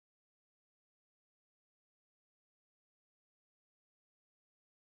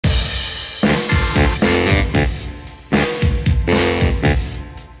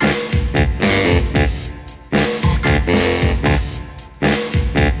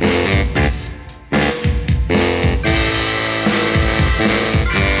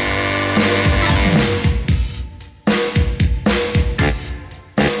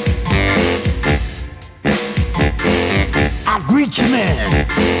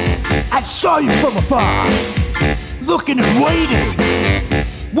I saw you from afar, looking and waiting.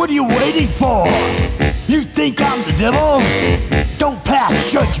 What are you waiting for? You think I'm the devil? Don't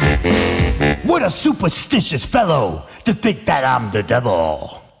pass judgment. What a superstitious fellow to think that I'm the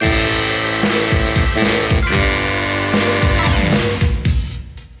devil.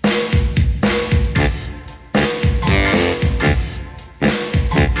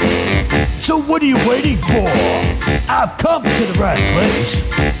 So what are you waiting for? I've come to the right place.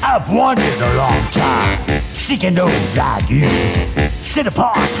 I've wandered a long time, seeking those like you. Sit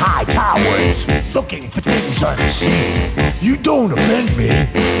upon high towers, looking for things unseen. You don't offend me.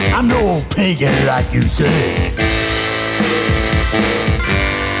 I'm no old pagan like you think.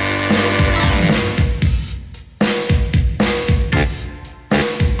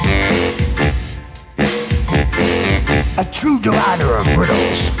 A true divider of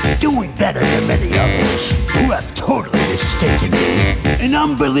riddles, doing better than many others who have totally mistaken me. An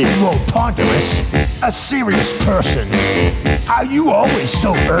unbelievable ponderous, a serious person. Are you always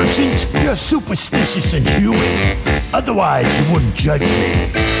so urgent? You're superstitious and human. Otherwise you wouldn't judge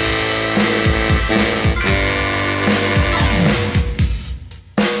me.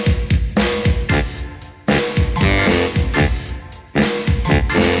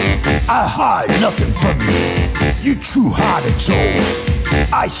 I hide nothing from you, you true-hearted soul.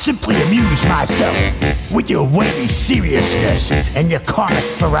 I simply amuse myself with your weighty seriousness and your comic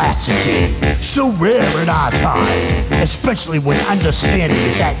veracity. So rare in our time, especially when understanding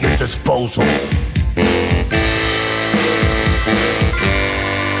is at your disposal.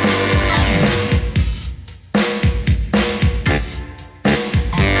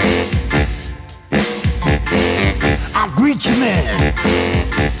 I greet you, man.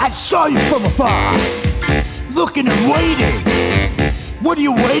 I saw you from afar, looking and waiting. What are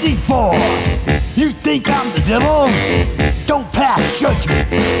you waiting for? You think I'm the devil? Don't pass judgment.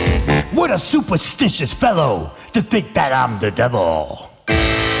 What a superstitious fellow to think that I'm the devil.